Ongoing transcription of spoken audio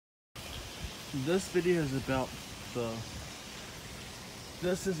This video is about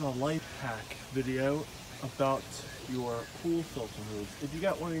this is a life hack video about your pool filter hose. If you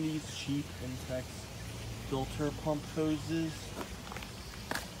got one of these cheap Intex filter pump hoses,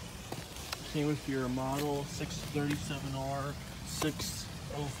 same with your model 637R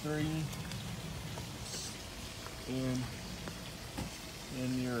 603 and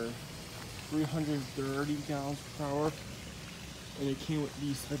your 330 gallons per hour, and it came with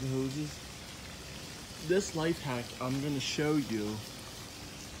these type of hoses. This life hack, I'm going to show you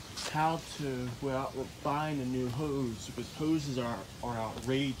how to, without buying a new hose, because hoses are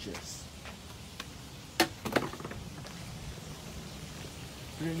outrageous. What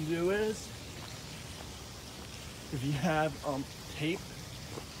you're going to do is, if you have tape,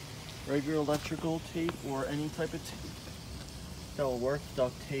 regular electrical tape or any type of tape that will work,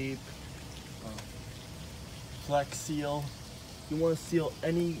 duct tape, Flex Seal, you want to seal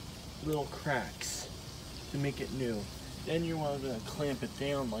any little cracks to make it new. Then you're going to clamp it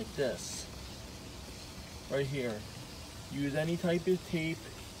down like this, right here. Use any type of tape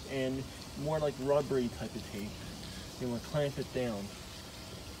and more like rubbery type of tape. You want to clamp it down.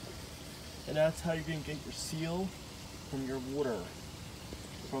 And that's how you're going to get your seal from your water,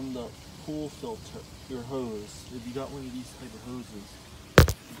 from the pool filter, your hose, if you got one of these type of hoses.